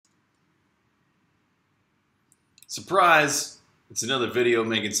Surprise! It's another video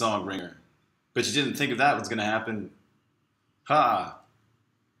making Songbringer. But you didn't think if that was going to happen. Ha!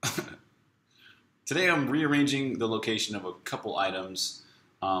 Today I'm rearranging the location of a couple items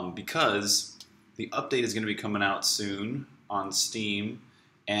because the update is going to be coming out soon on Steam,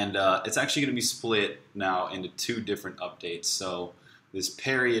 and it's actually going to be split now into two different updates. So this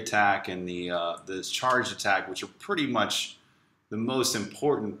parry attack and this charge attack, which are pretty much the most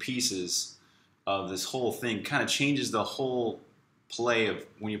important pieces of this whole thing, kind of changes the whole play of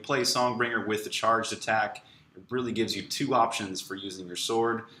when you play Songbringer with the charged attack. It really gives you two options for using your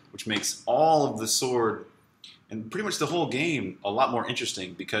sword, which makes all of the sword and pretty much the whole game a lot more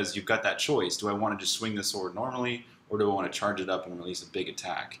interesting because you've got that choice. Do I want to just swing the sword normally, or do I want to charge it up and release a big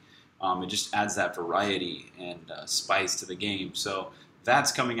attack? It just adds that variety and spice to the game. So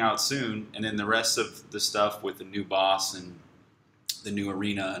that's coming out soon, and then the rest of the stuff with the new boss and the new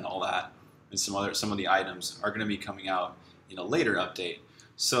arena and all that, and some of the items are going to be coming out in a later update.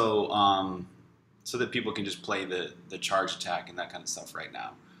 So so that people can just play the charge attack and that kind of stuff right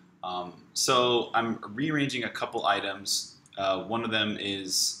now. So I'm rearranging a couple items. One of them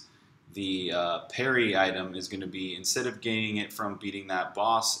is the parry item is going to be, instead of gaining it from beating that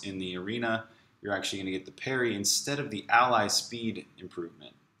boss in the arena, you're actually going to get the parry instead of the ally speed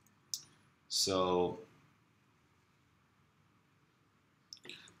improvement. So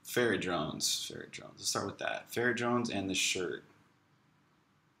fairy drones. Let's start with that. Fairy drones and the shirt.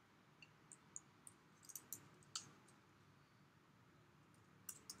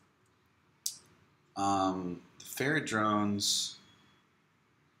 The fairy drones,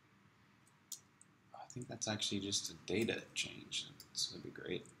 I think that's actually just a data change. This would be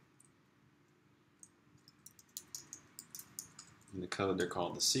great. In the code, they're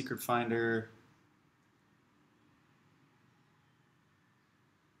called the secret finder.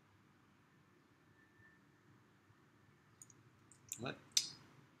 What?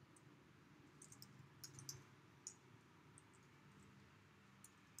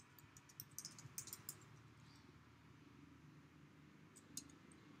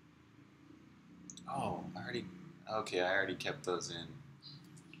 Oh, okay, I already kept those in.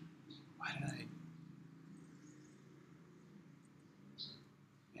 Why did I?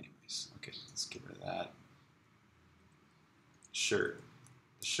 Anyways, okay, let's get rid of that. Shirt.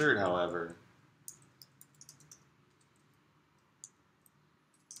 The shirt, however,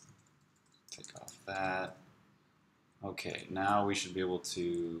 take off that. Okay, now we should be able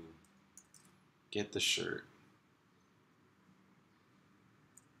to get the shirt.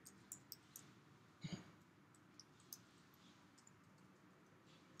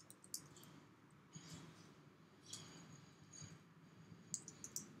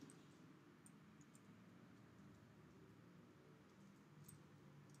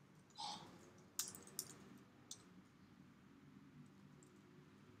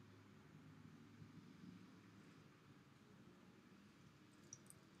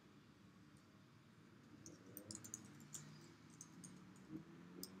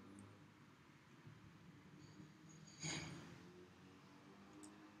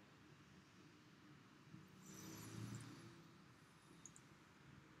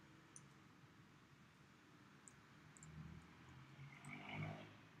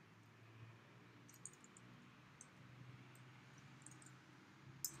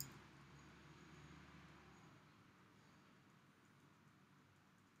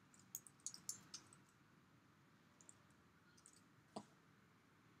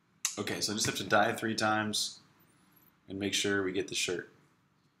 Okay, so I just have to die 3 times and make sure we get the shirt.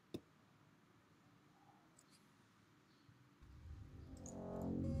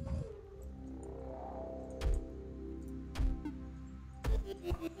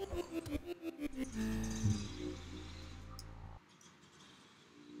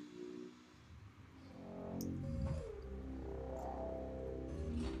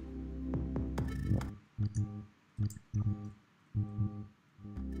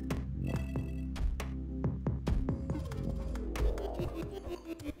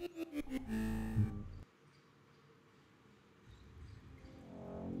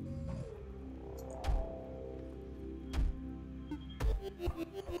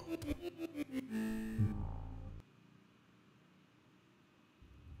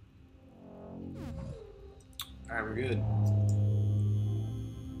 Alright, we're good.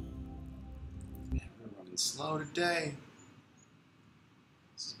 Man, we're running slow today.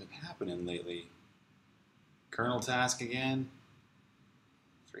 This has been happening lately. Kernel task again.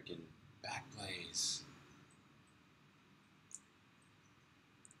 Freaking backblaze.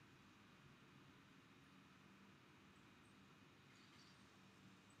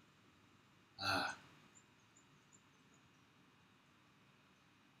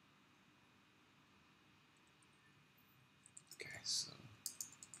 so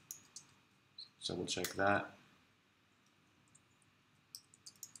double check that.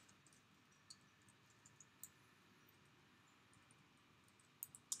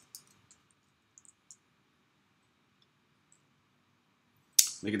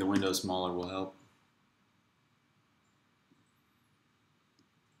 Making the window smaller will help.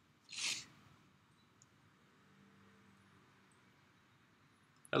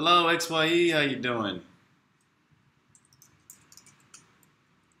 Hello, XYE, how you doing?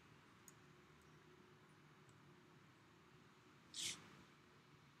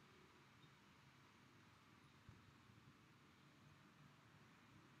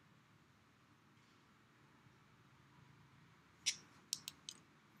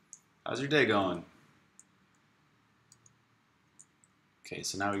 How's your day going? Okay,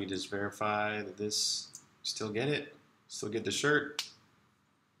 so now we can just verify that this, still get it? Still get the shirt?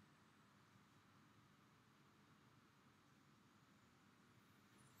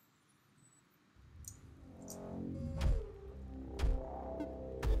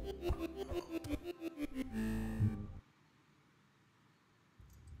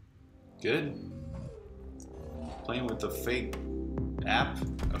 Good. Playing with the fake app?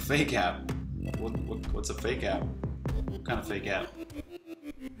 A fake app? What's a fake app? What kind of fake app?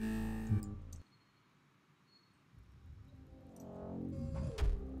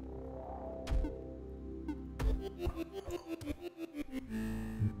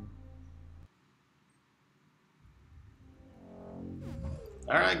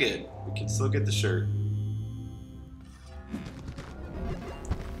 Alright, good. We can still get the shirt.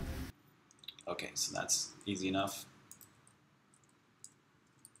 Okay, so that's easy enough.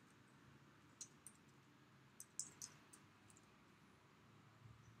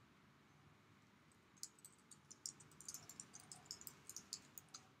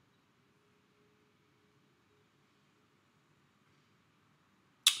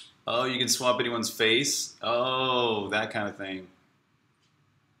 Oh, you can swap anyone's face? Oh, that kind of thing.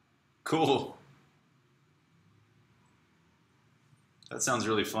 Cool. That sounds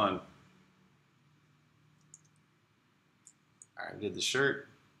really fun. Alright, we did the shirt.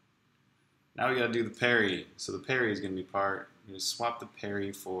 Now we gotta do the parry. So the parry is gonna be part. We're gonna swap the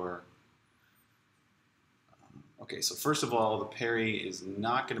parry for... okay, so first of all, the parry is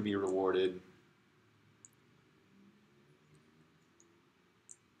not gonna be rewarded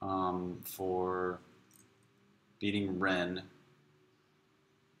for beating Ren.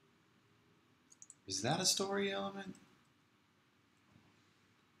 Is that a story element?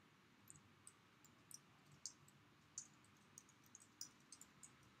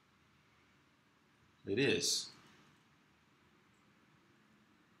 It is.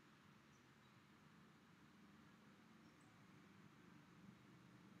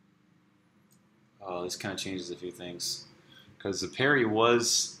 Oh, this kind of changes a few things. Because the parry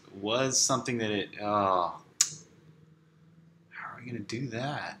was something that it... oh. How are we going to do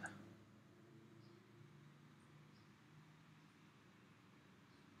that?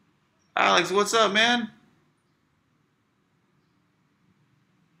 Alex, what's up, man?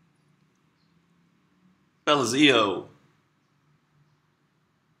 Belazio.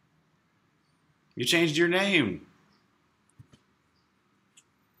 You changed your name.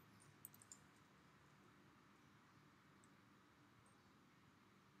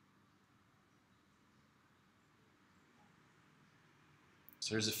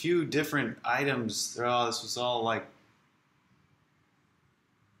 So there's a few different items. This was all like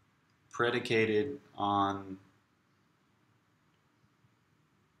predicated on...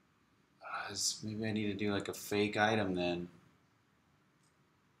 maybe I need to do like a fake item then.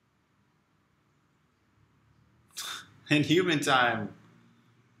 In human time.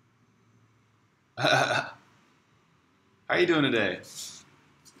 How are you doing today?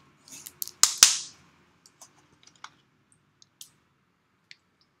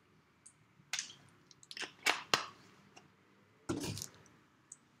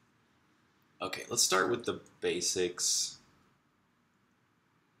 Okay, let's start with the basics.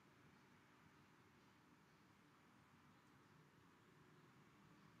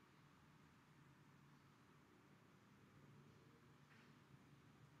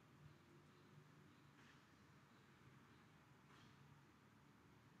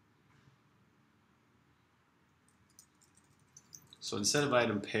 So instead of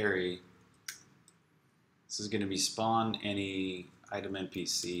item parry, this is going to be spawn any item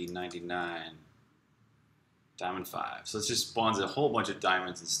NPC 99, diamond 5. So it just spawns a whole bunch of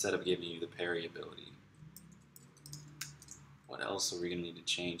diamonds instead of giving you the parry ability. What else are we going to need to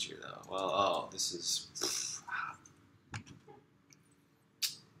change here though? Well, oh, this is...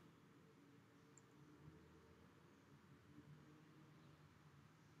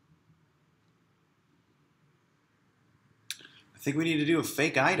 I think we need to do a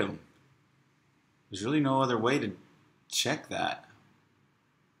fake item. There's really no other way to check that.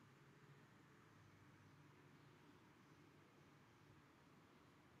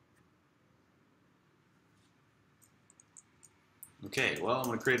 Okay, well, I'm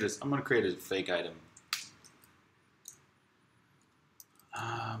gonna create a fake item.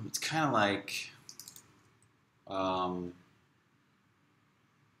 It's kind of like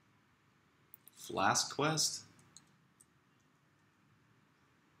Flask Quest.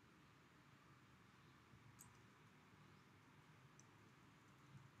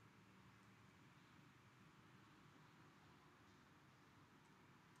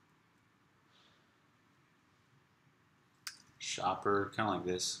 Shopper, kind of like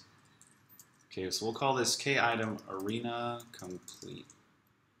this. Okay, so we'll call this K item arena complete.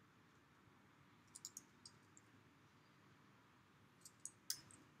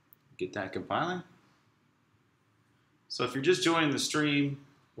 Get that compiling. So if you're just joining the stream,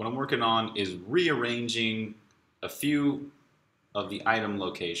 what I'm working on is rearranging a few of the item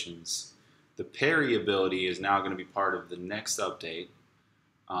locations. The parry ability is now going to be part of the next update.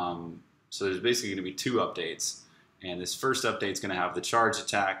 So there's basically going to be two updates. And this first update is going to have the charge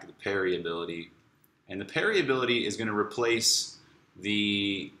attack, the parry ability. And the parry ability is going to replace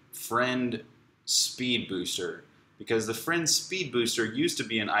the friend speed booster. Because the friend speed booster used to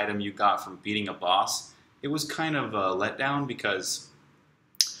be an item you got from beating a boss. It was kind of a letdown because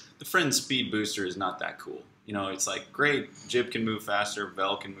the friend speed booster is not that cool. You know, it's like, great, Jib can move faster,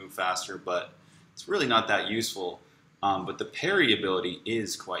 Vel can move faster, but it's really not that useful. But the parry ability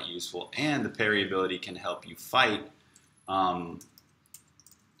is quite useful, and the parry ability can help you fight the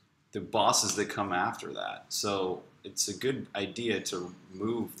bosses that come after that. So it's a good idea to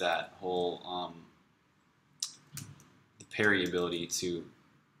move that whole the parry ability to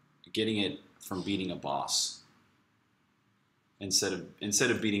getting it from beating a boss instead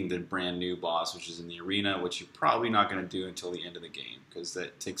of beating the brand new boss, which is in the arena, which you're probably not going to do until the end of the game because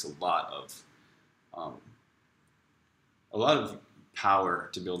that takes a lot of power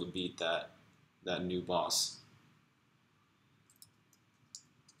to be able to beat that new boss.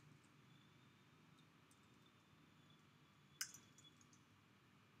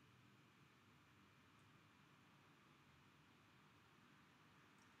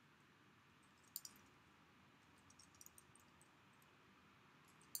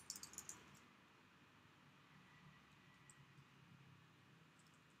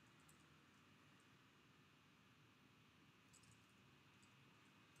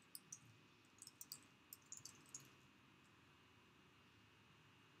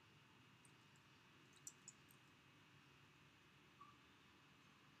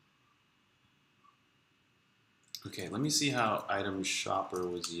 Okay, let me see how item shopper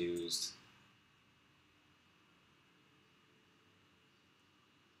was used.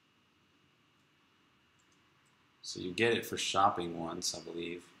 So you get it for shopping once, I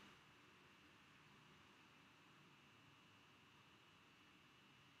believe.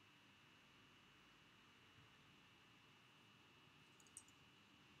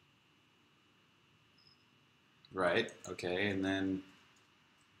 Right, okay, and then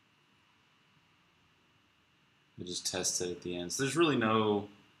we just test it at the end. So there's really no,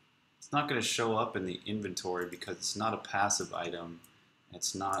 it's not going to show up in the inventory because it's not a passive item.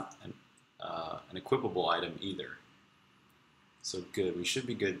 It's not an equipable item either. So good, we should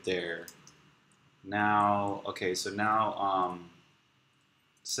be good there. Now, okay, so now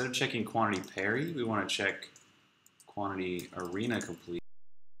instead of checking quantity parry, we want to check quantity arena complete.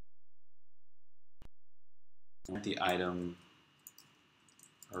 The item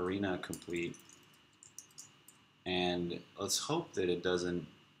arena complete. And let's hope that it doesn't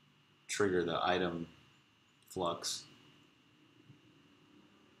trigger the item flux.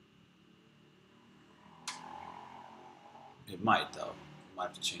 It might though. Might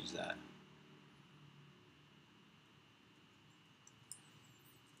have to change that.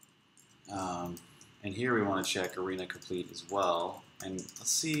 And here we want to check arena complete as well. And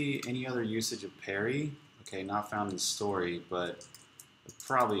let's see any other usage of parry. Okay, not found in story, but there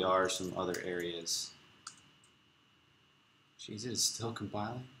probably are some other areas. Jeez, it is still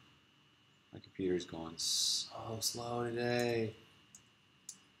compiling. My computer's going so slow today.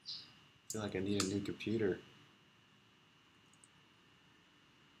 I feel like I need a new computer.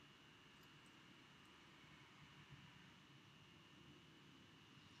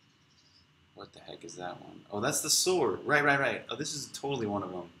 What the heck is that one? Oh, that's the sword. Right. Oh, this is totally one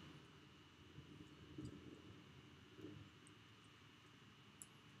of them.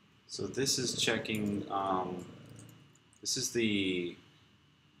 So this is checking, this is the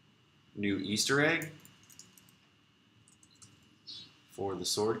new Easter egg. for the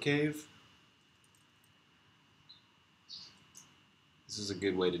sword cave. This is a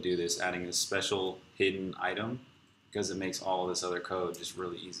good way to do this, adding a special hidden item, because it makes all of this other code just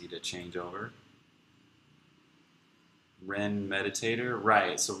really easy to change over. Ren Meditator,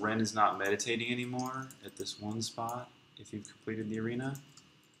 right, so Ren is not meditating anymore at this one spot if you've completed the arena.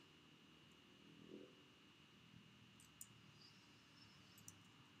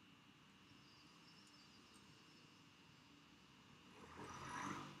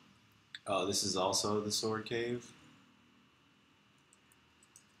 Oh, this is also the sword cave.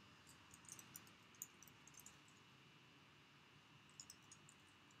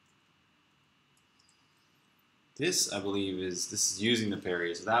 This, I believe, this is using the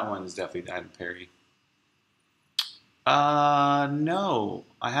parry, so that one is definitely adding parry. No,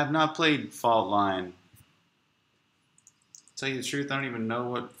 I have not played Fault Line. To tell you the truth, I don't even know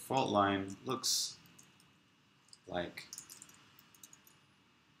what Fault Line looks like.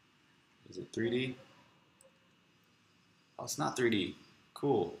 Is it 3D? Oh, it's not 3D.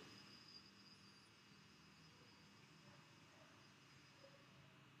 Cool.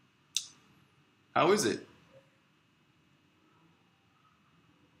 How is it?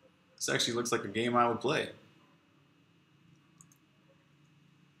 This actually looks like a game I would play.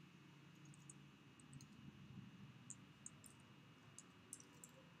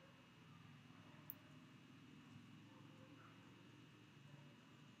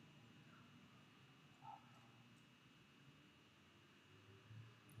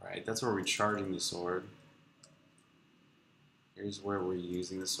 Right, that's where we're charging the sword. Here's where we're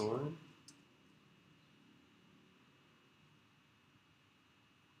using the sword.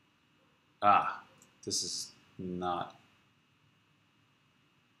 Ah, this is not.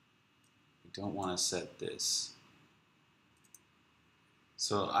 We don't want to set this.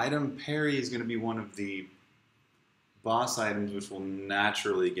 So item parry is going to be one of the boss items which will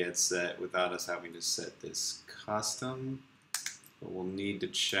naturally get set without us having to set this custom, but we'll need to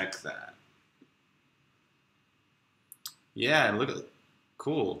check that. Yeah, look at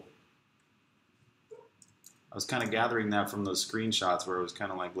cool. I was kind of gathering that from those screenshots where it was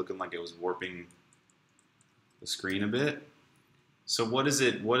kind of like looking like it was warping the screen a bit. So what does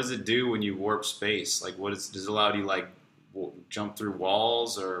it do when you warp space? Like does it allow you like jump through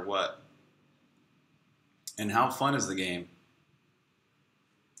walls or what? And how fun is the game?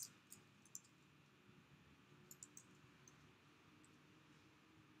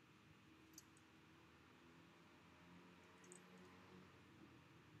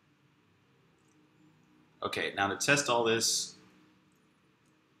 Okay, now to test all this,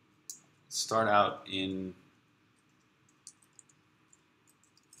 start out in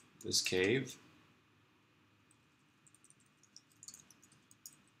this cave.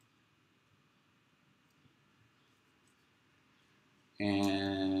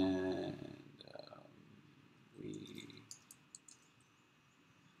 And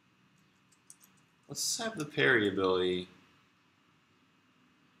let's have the parry ability.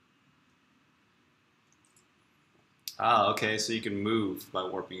 Ah, okay, so you can move by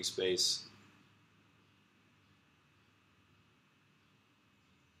warping space.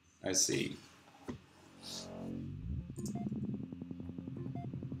 I see.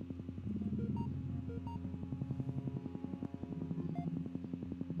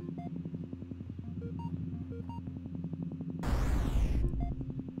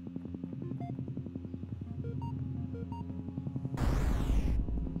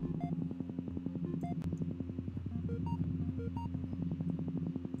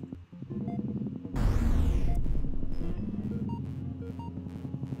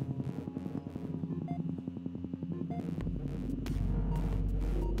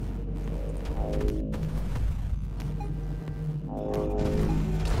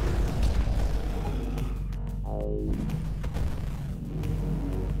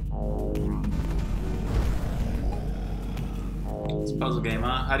 It's a puzzle game,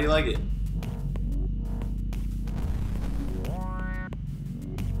 huh? How do you like it?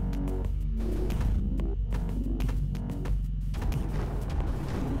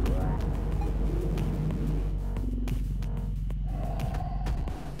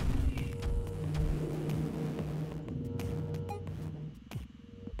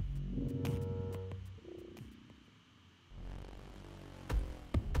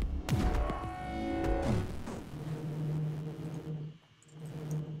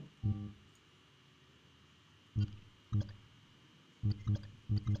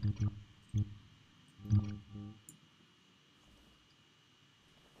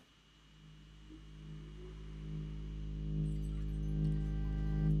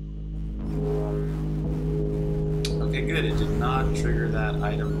 not trigger that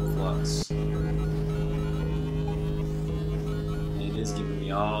item flux. And it is giving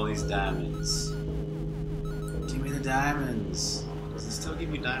me all these diamonds. Give me the diamonds. Does it still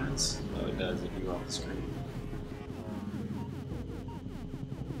give you diamonds? No, it does if you go off the screen.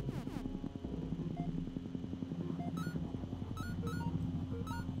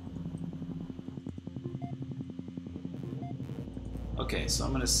 Okay, so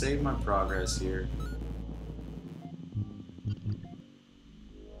I'm going to save my progress here.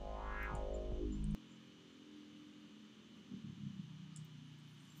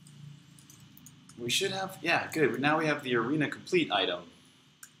 We should have, yeah, good. Now we have the arena complete item.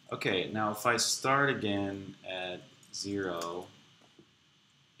 Okay, now if I start again at 0,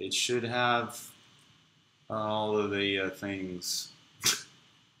 it should have all of the things.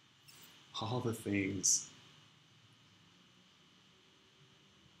 All the things.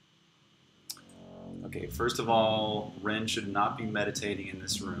 Okay, first of all, Ren should not be meditating in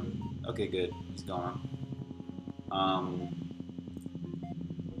this room. Okay, good. He's gone.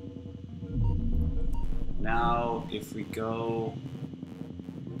 Now, if we go...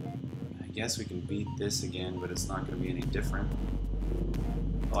 I guess we can beat this again, but it's not going to be any different.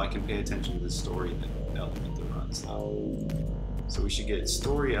 Oh, I can pay attention to the story element that runs though. So we should get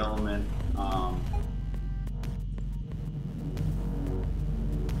story element.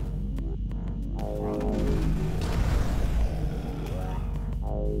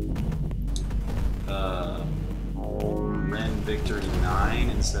 Ren Victory 9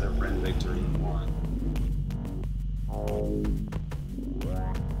 instead of Ren Victory 1.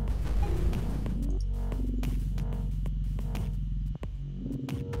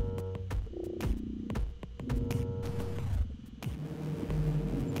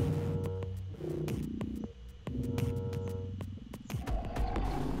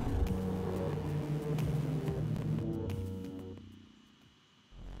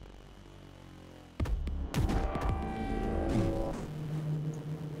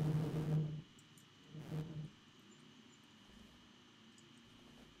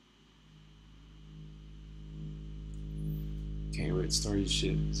 Okay, wait, story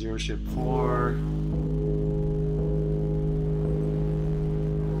ship 0 ship 4.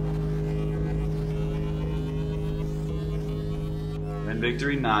 And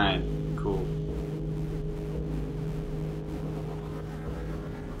victory 9. Cool.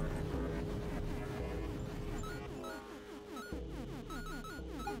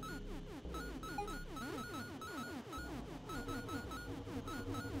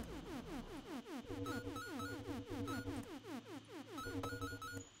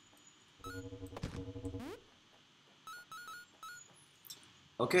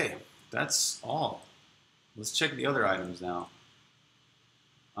 Okay, that's all. Let's check the other items now.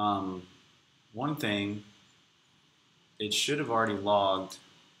 One thing, it should have already logged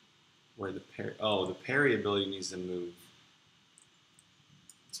where the parry. Oh, the parry ability needs to move.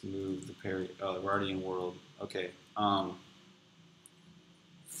 Let's move the parry. Oh, we're already in world. Okay.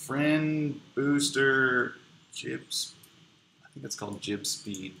 Friend booster jibs. I think it's called jib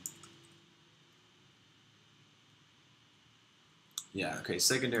speed. Yeah, okay,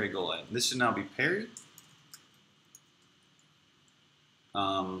 secondary goal item. This should now be parry.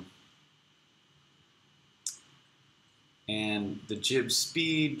 And the jib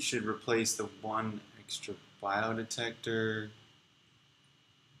speed should replace the 1 extra biodetector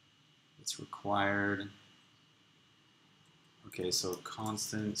that's required. Okay, so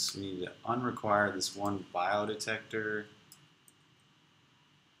constants, we need to unrequire this 1 biodetector,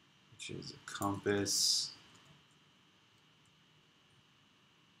 which is a compass.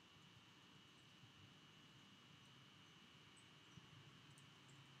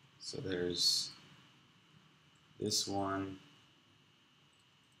 So there's this one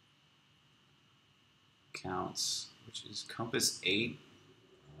counts, which is compass 8.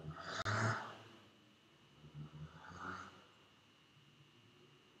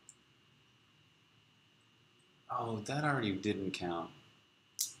 Oh, that already didn't count.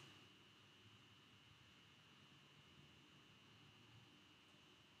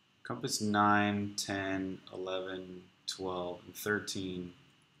 Compass 9, 10, 11, 12, and 13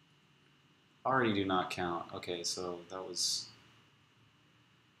 already do not count. Okay, so that was...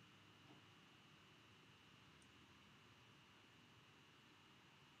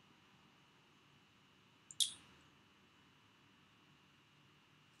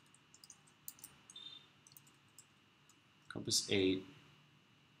 Compass 8.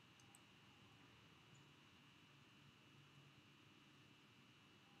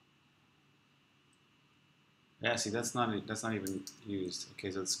 Yeah, see, that's not even used.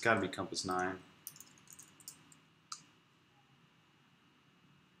 Okay, so it's got to be compass 9.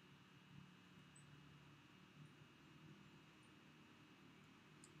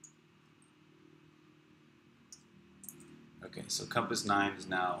 Okay, so compass 9 is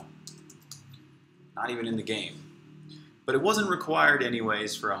now not even in the game. But it wasn't required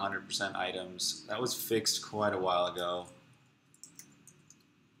anyways for 100% items. That was fixed quite a while ago.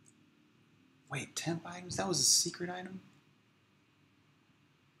 Wait, temp items? That was a secret item?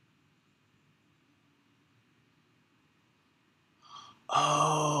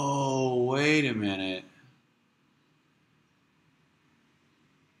 Oh, wait a minute.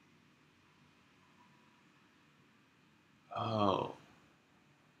 Oh.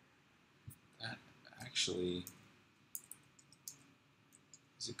 That actually...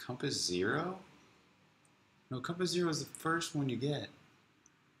 Is it compass 0? No, compass 0 is the first one you get.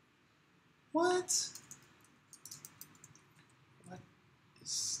 What? What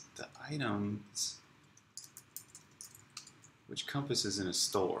is the items? Which compass is in a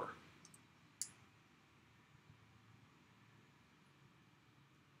store?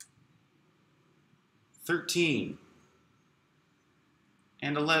 $13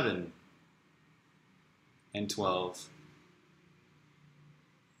 and $11 and $12.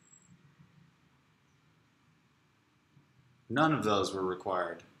 None of those were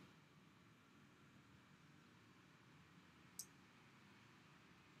required.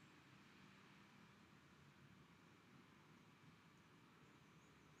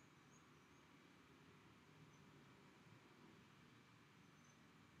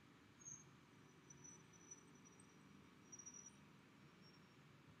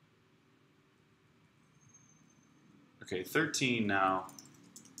 Okay, 13 now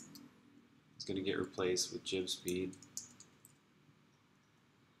is going to get replaced with jib speed.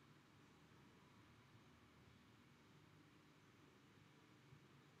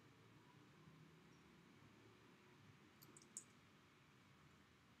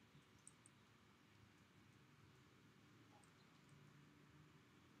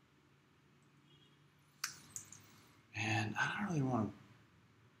 And I don't really want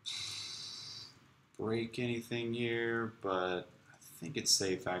to break anything here, but I think it's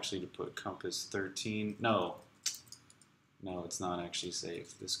safe actually to put compass 13. No, it's not actually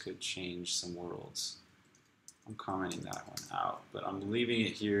safe. This could change some worlds. I'm commenting that one out, but I'm leaving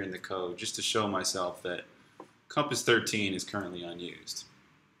it here in the code just to show myself that compass 13 is currently unused.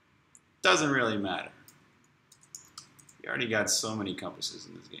 Doesn't really matter. You already got so many compasses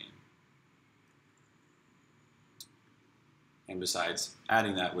in this game. And besides,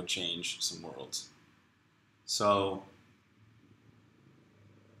 adding that would change some worlds. So,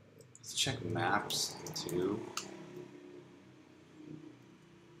 let's check maps too.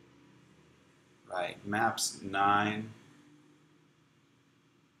 Right, maps 9,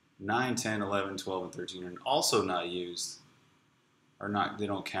 10, 11, 12, and 13 are also not used. Or not, they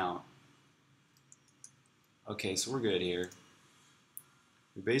don't count. Okay, so we're good here.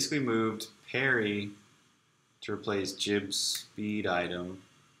 We basically moved Parry to replace jib speed item,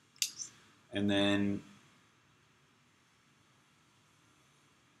 and then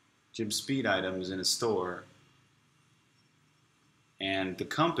jib speed item is in a store, and the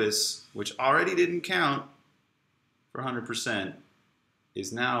compass, which already didn't count for 100%,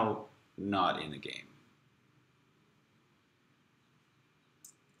 is now not in the game.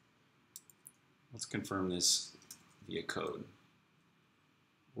 Let's confirm this via code.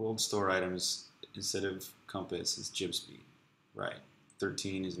 World store items instead of compass is jib speed. Right.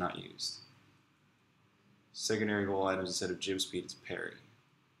 13 is not used. Secondary goal items instead of jib speed is Parry.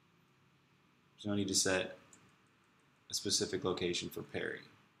 There's no need to set a specific location for Parry.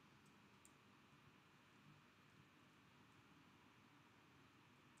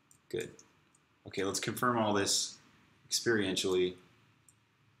 Good. Okay, let's confirm all this experientially.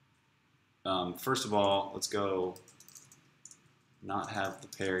 First of all, let's go not have the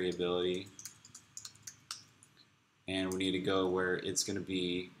parry ability. And we need to go where it's going to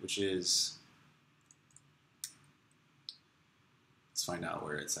be, which is, let's find out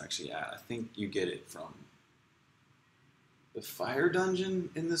where it's actually at. I think you get it from the fire dungeon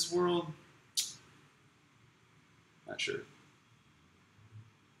in this world. Not sure.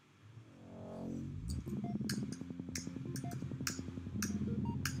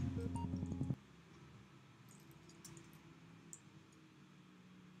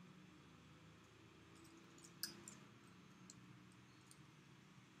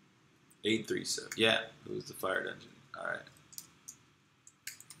 $837. Yeah, it was the fire dungeon. All right.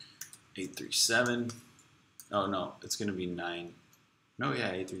 837. Oh no, it's gonna be 9. No,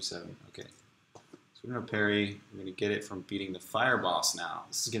 yeah, 837. Okay. So we're gonna parry. We're gonna get it from beating the fire boss now.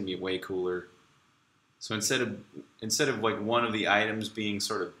 This is gonna be way cooler. So instead of like one of the items being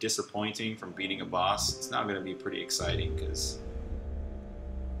sort of disappointing from beating a boss, it's now gonna be pretty exciting because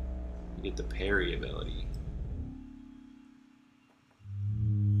you get the parry ability.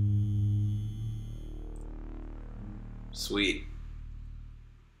 Sweet.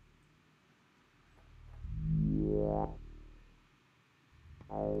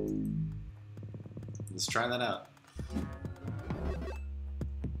 Let's try that out.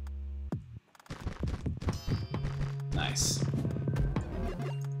 Nice.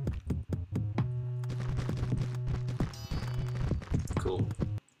 Cool.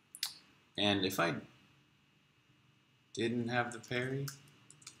 And if I didn't have the parry,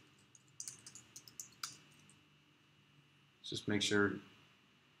 just make sure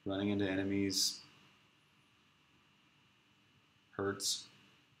running into enemies hurts.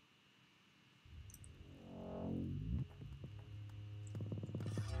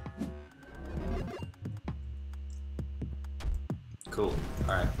 Cool. All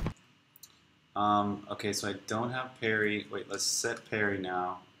right. Okay, so I don't have parry. Wait, let's set parry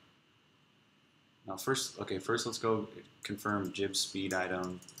now. Now first, okay, first let's go confirm jib speed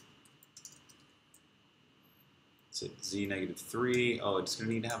item. It's at Z -3. Oh, it's gonna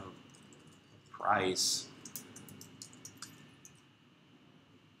need to have a price.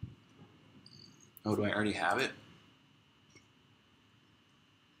 Oh, do I already have it?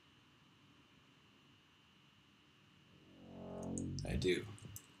 I do.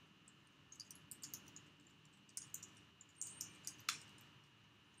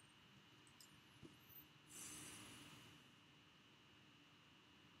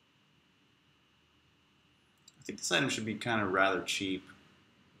 I think this item should be kind of rather cheap.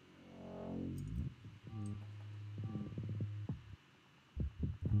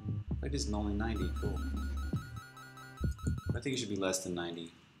 It is only 90, cool. I think it should be less than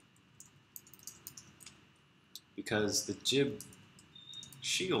 90. Because the jib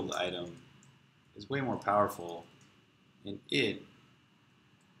shield item is way more powerful, and it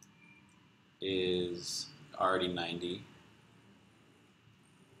is already 90.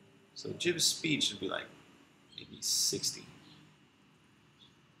 So jib speed should be like maybe 60.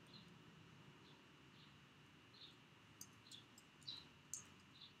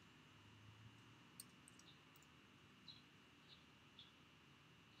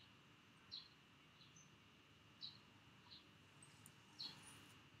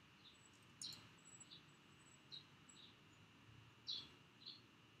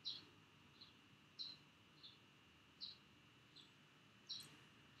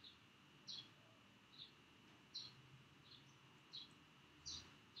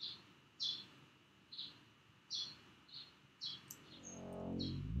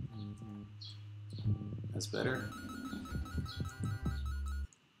 That's better.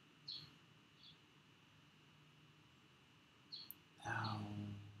 Now,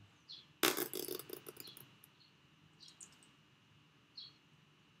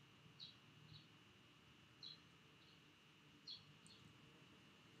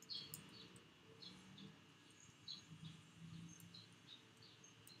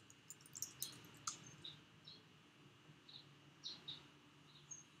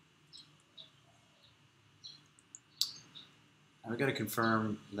 we got to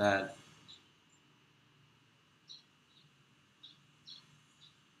confirm that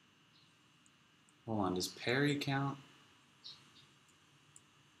hold on, does parry count?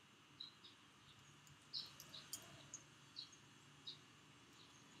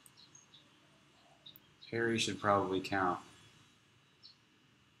 Parry should probably count.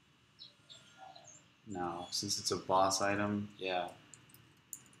 No, since it's a boss item, yeah.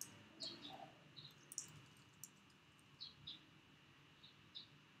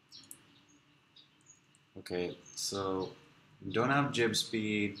 Okay, so we don't have jib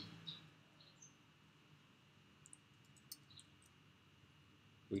speed.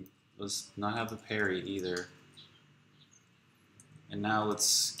 Let's not have the parry either. And now let's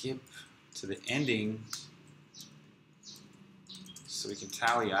skip to the ending so we can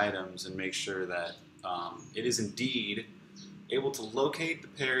tally items and make sure that it is indeed able to locate the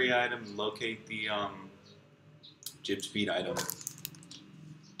parry item, locate the jib speed item.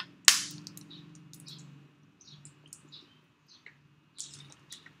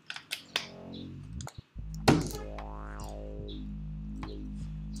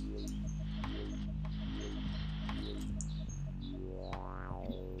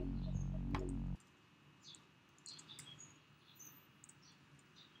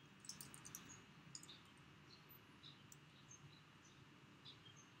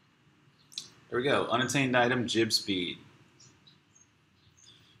 There we go. Unattained item, jib speed.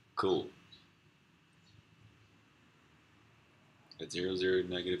 Cool. At 0, 0,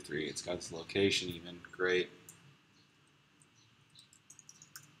 -3. It's got its location even. Great.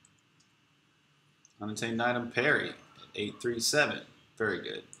 Unattained item, parry. At 837. Very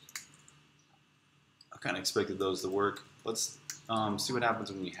good. I kind of expected those to work. let's see what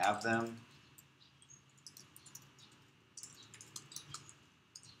happens when we have them.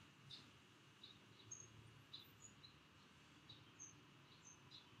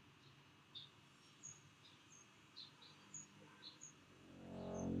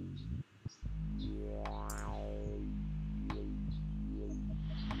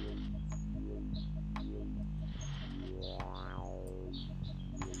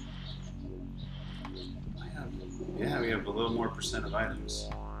 Yeah, we have a little more percent of items.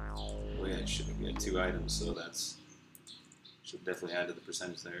 Oh yeah, we had 2 items, so that's should definitely add to the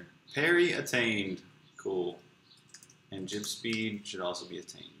percentage there. Parry attained. Cool. And jib speed should also be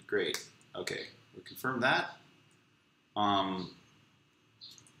attained. Great. Okay, we confirmed that.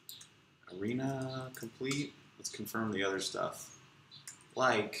 Arena complete. Let's confirm the other stuff.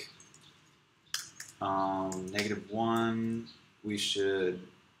 Like -1, we should,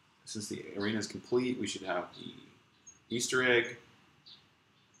 since the arena is complete, we should have the Easter egg.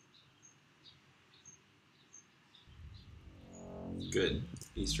 Good.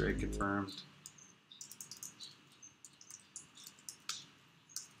 Easter egg confirmed.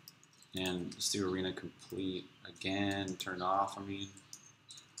 And let's do arena complete again, turned off, I mean.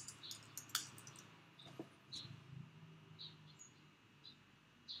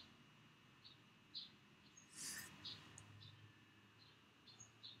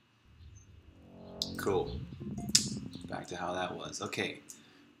 Cool. Back to how that was. Okay,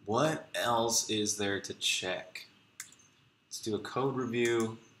 what else is there to check? Let's do a code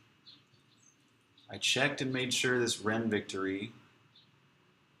review. I checked and made sure this Ren victory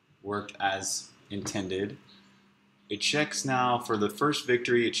worked as intended. It checks now for the first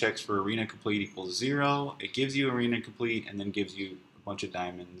victory, it checks for arena complete equals 0. It gives you arena complete and then gives you a bunch of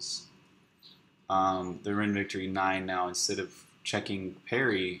diamonds. The Ren victory 9 now, instead of checking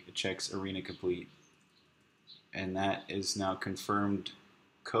parry, it checks arena complete. And that is now confirmed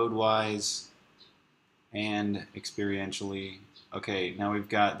code-wise and experientially. Okay, now we've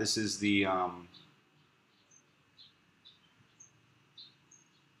got, this is the,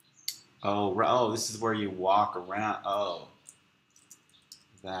 this is where you walk around. Oh,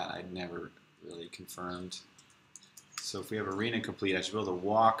 that I never really confirmed. So if we have arena complete, I should be able to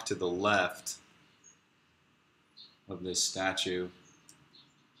walk to the left of this statue.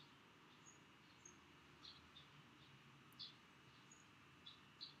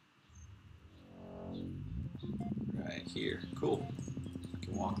 Right here. Cool. I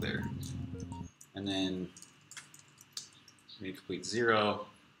can walk there. And then arena complete 0.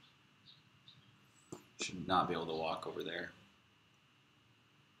 Should not be able to walk over there.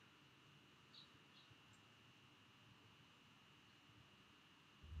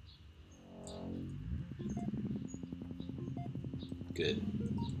 Good.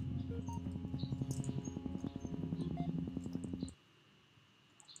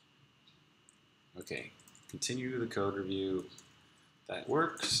 Okay, continue the code review. That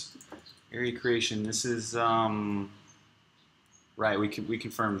works. Area creation, this is, right, we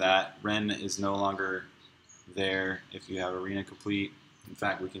confirmed that. Ren is no longer there if you have arena complete. In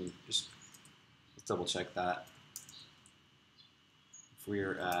fact, we can just, let's double check that. If we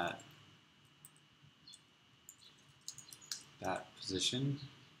are at that position,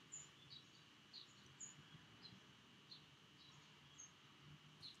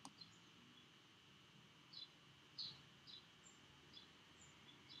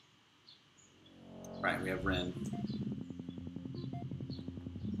 right, we have Ren.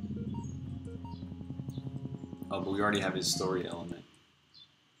 Oh, but we already have his story element.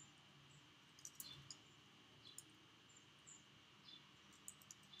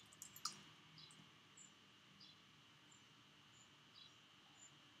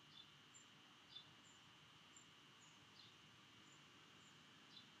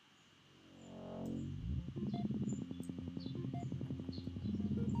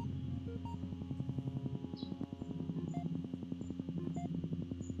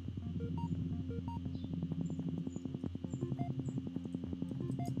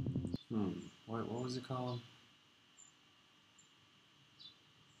 What was it called?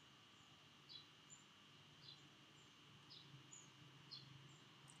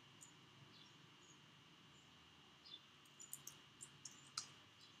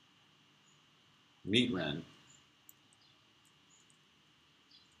 Meet Ren.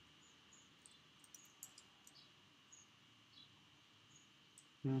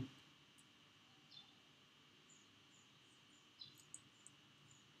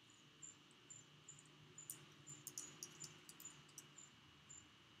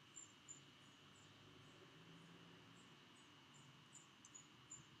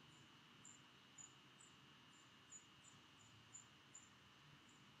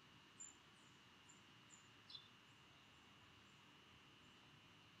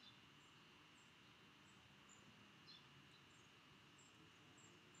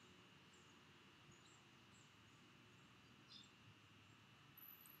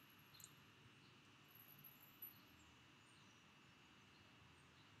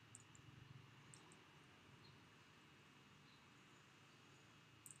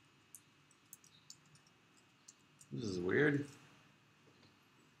 This is weird.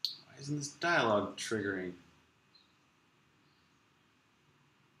 Why isn't this dialogue triggering?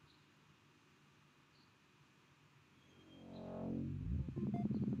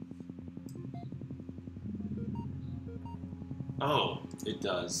 Oh, it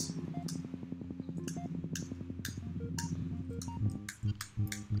does.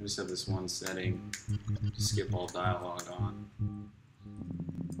 I just have this one setting to skip all dialogue on.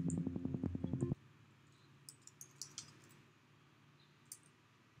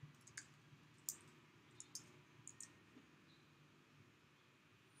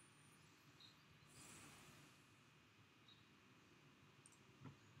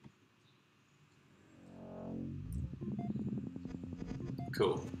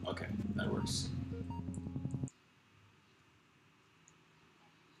 Cool. Okay, that works.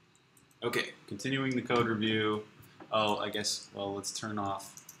 Okay, continuing the code review. Oh, I guess, well, let's turn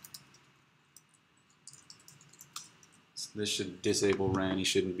off. This should disable Ren. He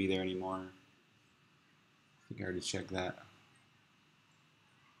shouldn't be there anymore. I think I already checked that.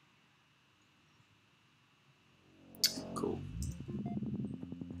 Cool.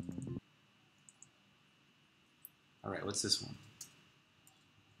 All right, what's this one?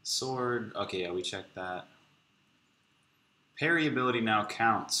 Sword. Okay, yeah, we checked that. Parry ability now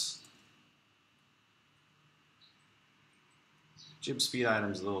counts. Jib speed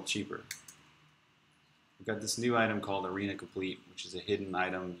item's a little cheaper. We've got this new item called Arena Complete, which is a hidden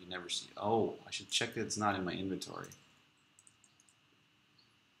item you never see. Oh, I should check that it's not in my inventory.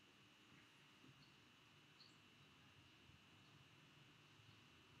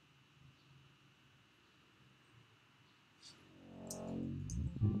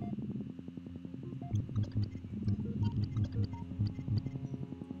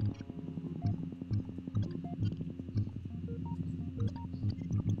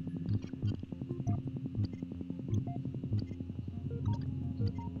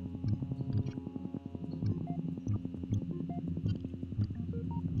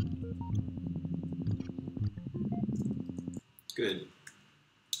 Good.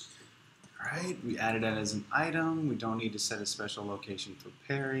 Alright, we added that as an item. We don't need to set a special location for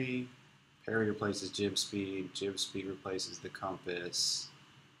Parry. Parry replaces Jib speed replaces the compass.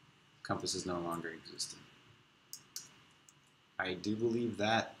 Compass is no longer existent. I do believe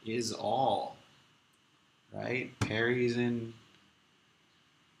that is all. Right? Parry's in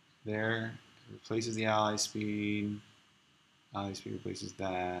there. Replaces the ally speed. Ally speed replaces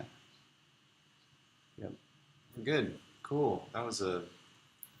that. Yep. We're good. Cool. That was a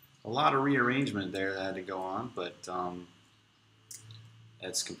lot of rearrangement there that had to go on, but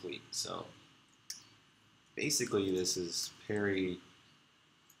it's complete. So basically this is Parry.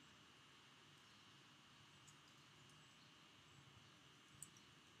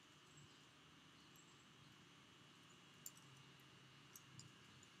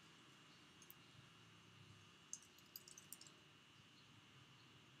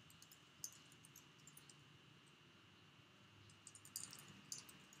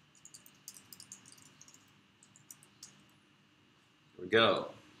 Here we go.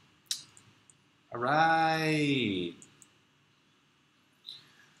 All right.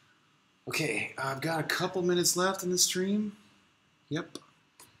 Okay, I've got a couple minutes left in the stream. Yep.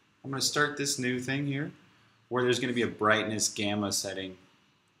 I'm going to start this new thing here where there's going to be a brightness gamma setting.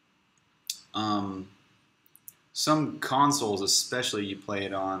 Some consoles, especially you play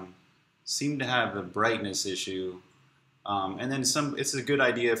it on, seem to have a brightness issue. And then it's a good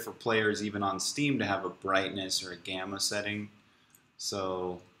idea for players even on Steam to have a brightness or a gamma setting.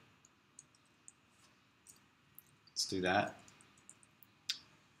 So let's do that.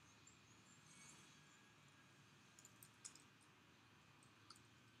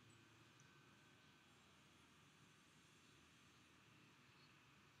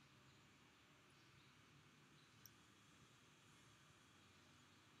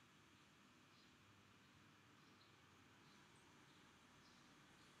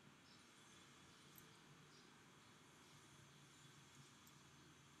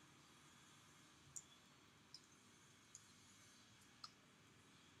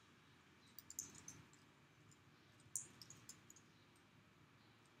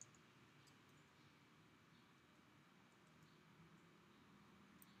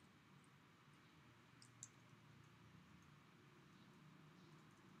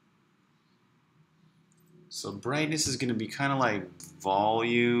 So brightness is going to be kind of like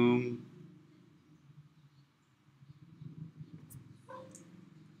volume.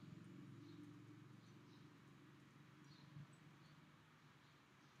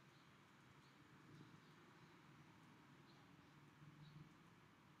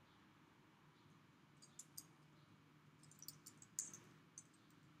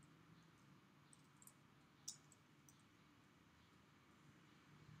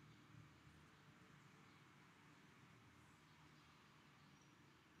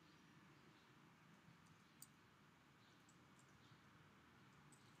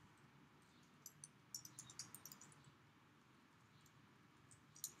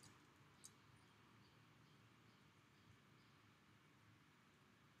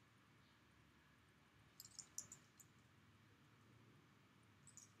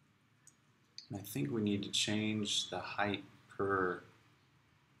 And I think we need to change the height per.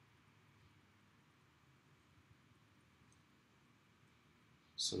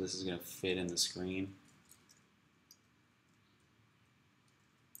 So this is going to fit in the screen.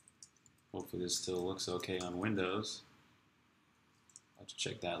 Hopefully this still looks okay on Windows. I'll have to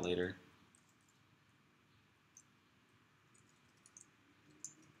check that later.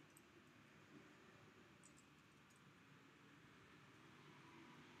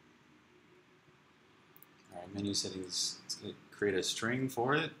 Alright, menu settings, let's create a string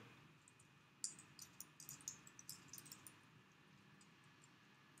for it.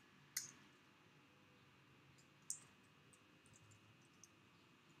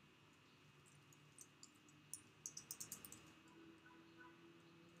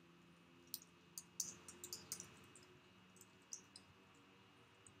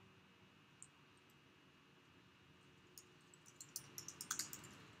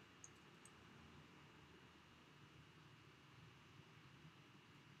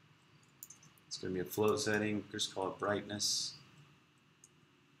 It's going to be a float setting, just call it brightness.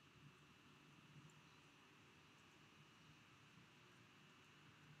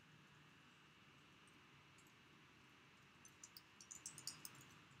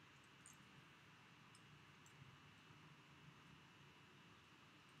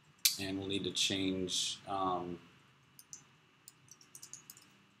 And we'll need to change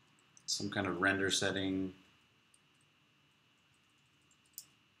some kind of render setting.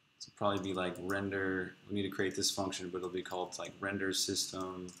 It'll probably be like render. We need to create this function, but it'll be called like render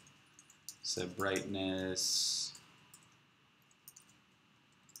system. Set brightness.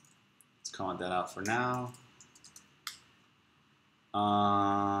 Let's comment that out for now.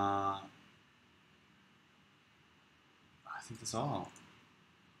 I think that's all.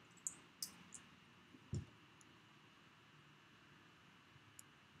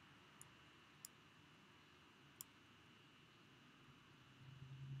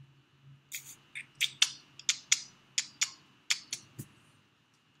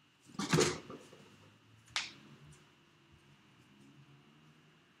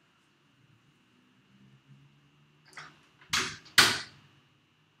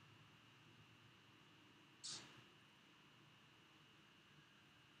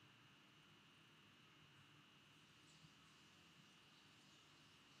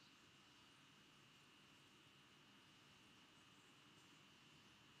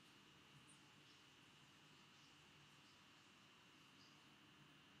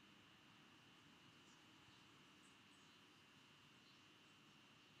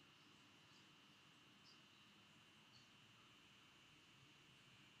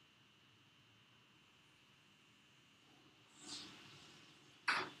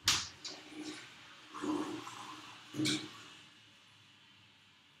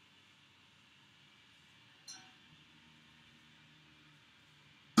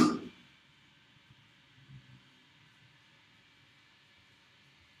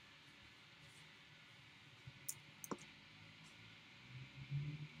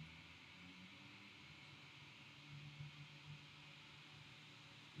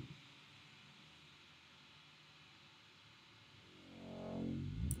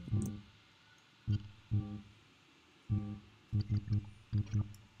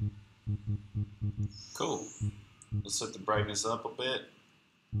 Cool. Let's set the brightness up a bit.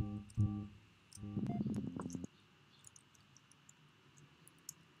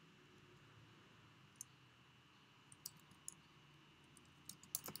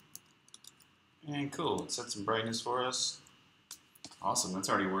 And cool, it set some brightness for us. Awesome, that's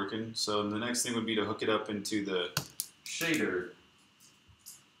already working. So the next thing would be to hook it up into the shader.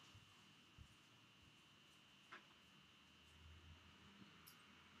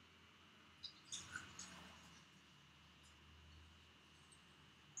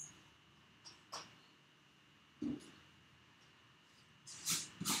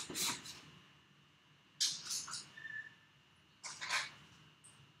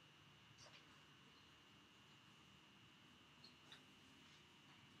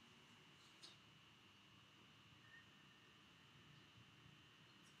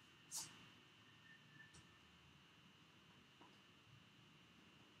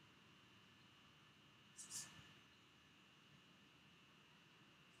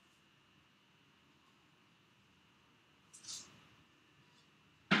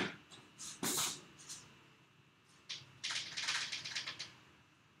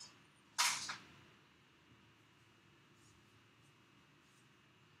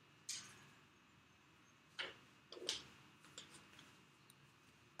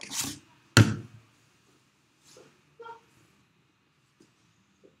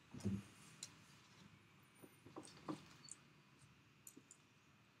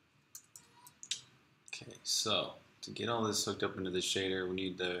 So to get all this hooked up into the shader, we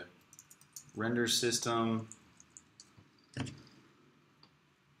need the render system.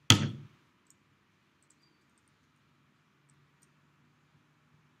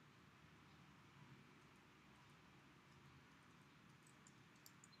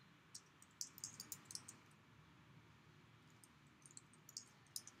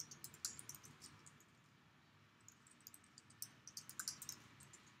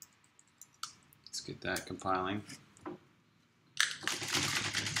 Let's get that compiling.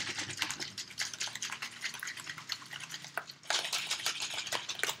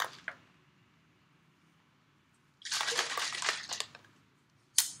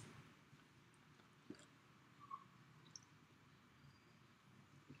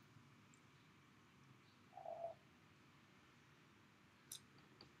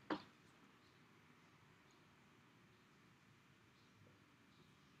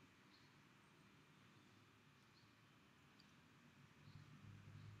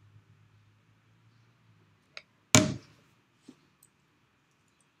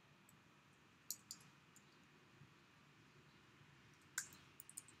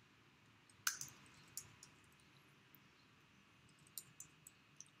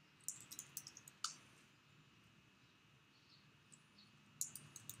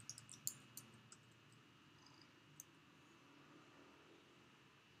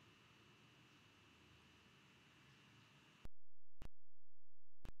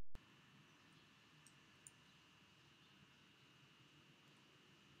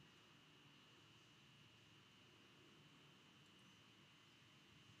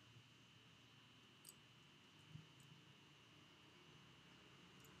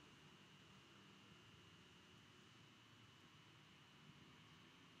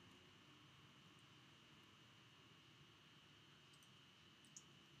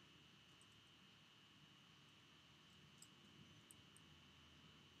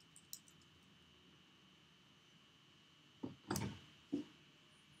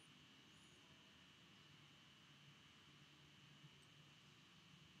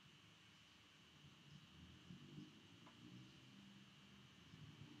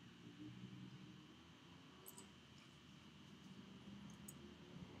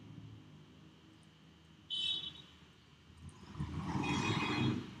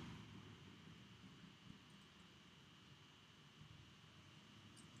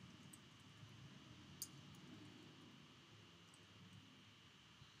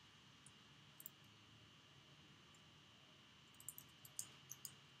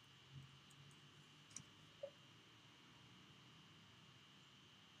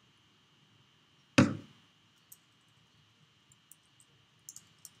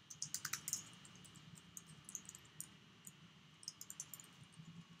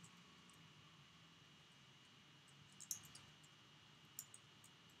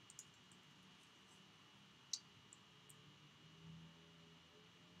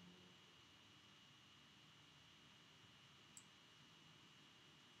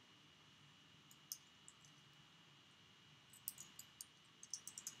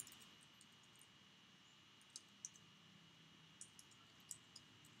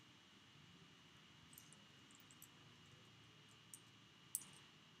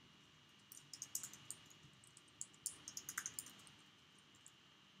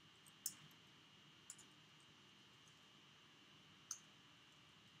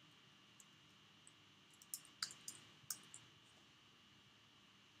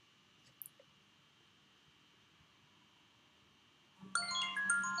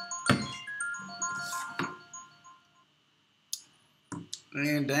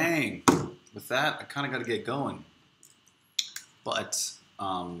 And dang, with that, I kind of got to get going. But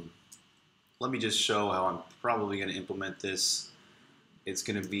let me just show how I'm probably going to implement this. It's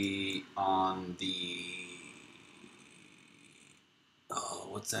going to be on the, oh,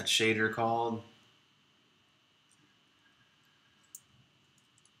 what's that shader called?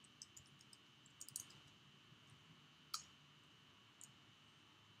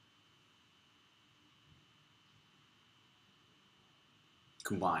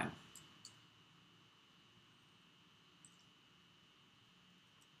 Combine.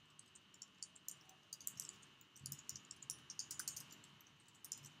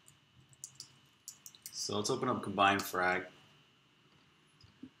 So let's open up Combine Frag.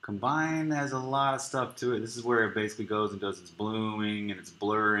 Combine has a lot of stuff to it. This is where it basically goes and does its blooming and its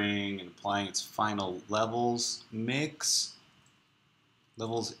blurring and applying its final levels mix.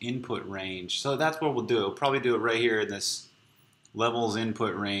 Levels input range. So that's what we'll do. We'll probably do it right here in this levels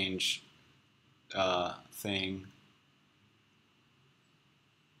input range thing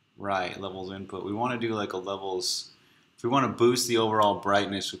Right, levels input. We want to do like a levels. If we want to boost the overall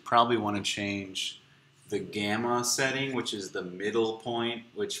brightness, we probably want to change the gamma setting, which is the middle point,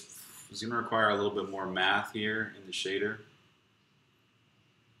 which is going to require a little bit more math here in the shader.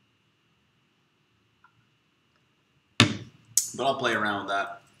 But I'll play around with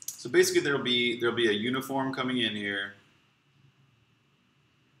that. So basically there'll be a uniform coming in here.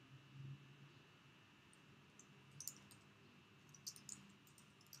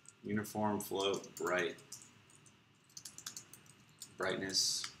 Uniform float brightness.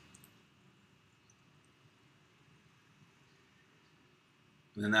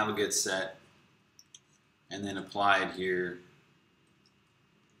 And then that'll get set and then applied here.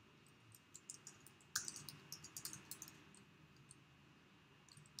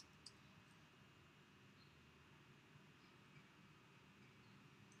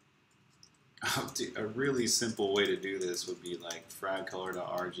 A really simple way to do this would be like frag color to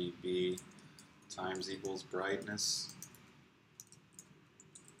RGB times equals brightness.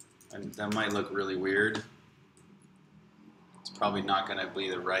 And that might look really weird. It's probably not going to be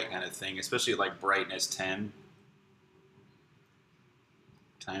the right kind of thing, especially like brightness 10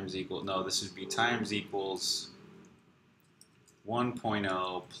 times equal. No, this would be times equals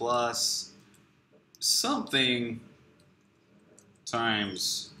 1.0 plus something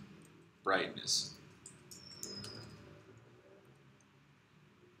times brightness.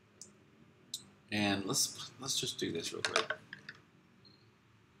 And let's just do this real quick.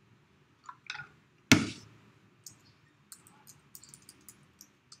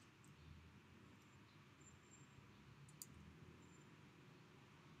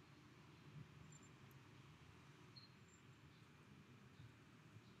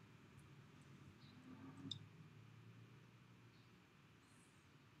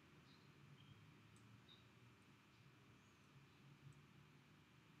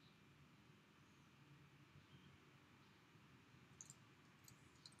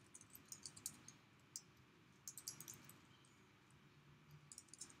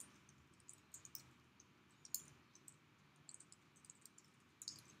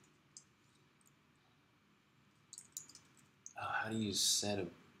 How do you set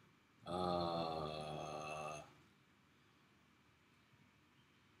a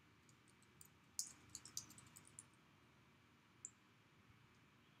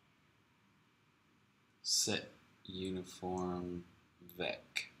set uniform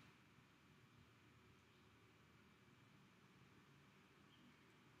vec?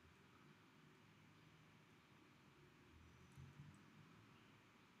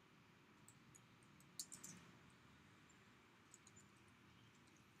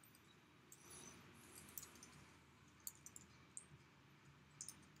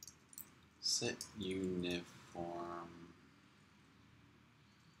 Set uniform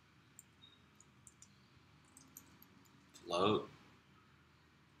float.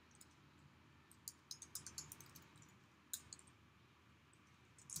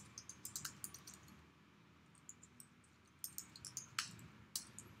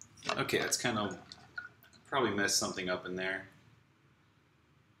 Okay, that's kind of probably messed something up in there.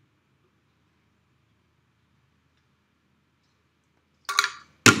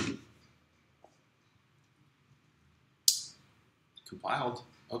 Compiled.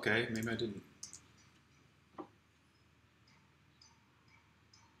 Okay, maybe I didn't.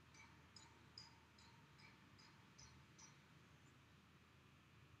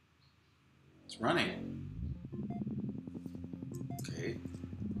 It's running. Okay.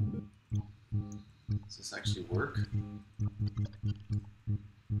 Does this actually work?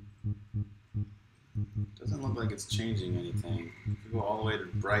 Doesn't look like it's changing anything. If you go all the way to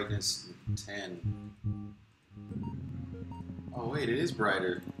brightness 10. Oh wait, it is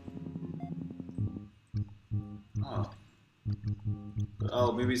brighter. Oh.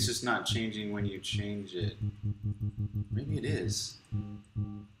 Oh, maybe it's just not changing when you change it. Maybe it is.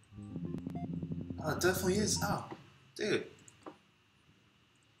 Oh, it definitely is. Oh, dude.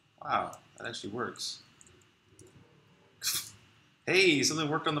 Wow, that actually works. Hey, something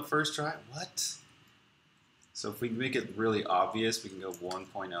worked on the first try? What? So if we make it really obvious, we can go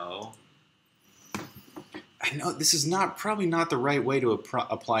 1.0. I know this is probably not the right way to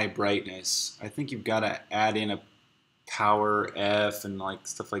apply brightness. I think you've got to add in a power F and like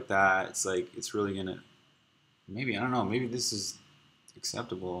stuff like that. It's like it's really gonna. Maybe I don't know. Maybe this is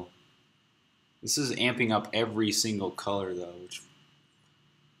acceptable. This is amping up every single color though, which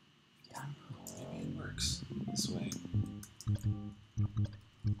yeah, I don't know. Maybe it works this way.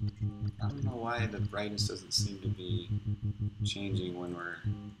 I don't know why the brightness doesn't seem to be changing when we're.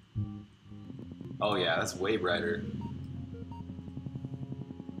 Oh yeah, that's way brighter.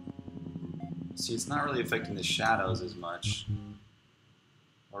 See, it's not really affecting the shadows as much.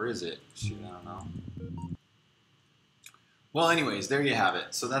 Or is it? Shoot, I don't know. Well, anyways, there you have it.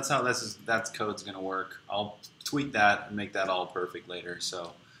 So that's how that code's going to work. I'll tweak that and make that all perfect later.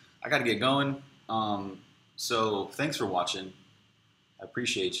 So I got to get going. So thanks for watching. I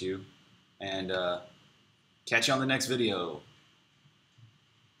appreciate you. And catch you on the next video.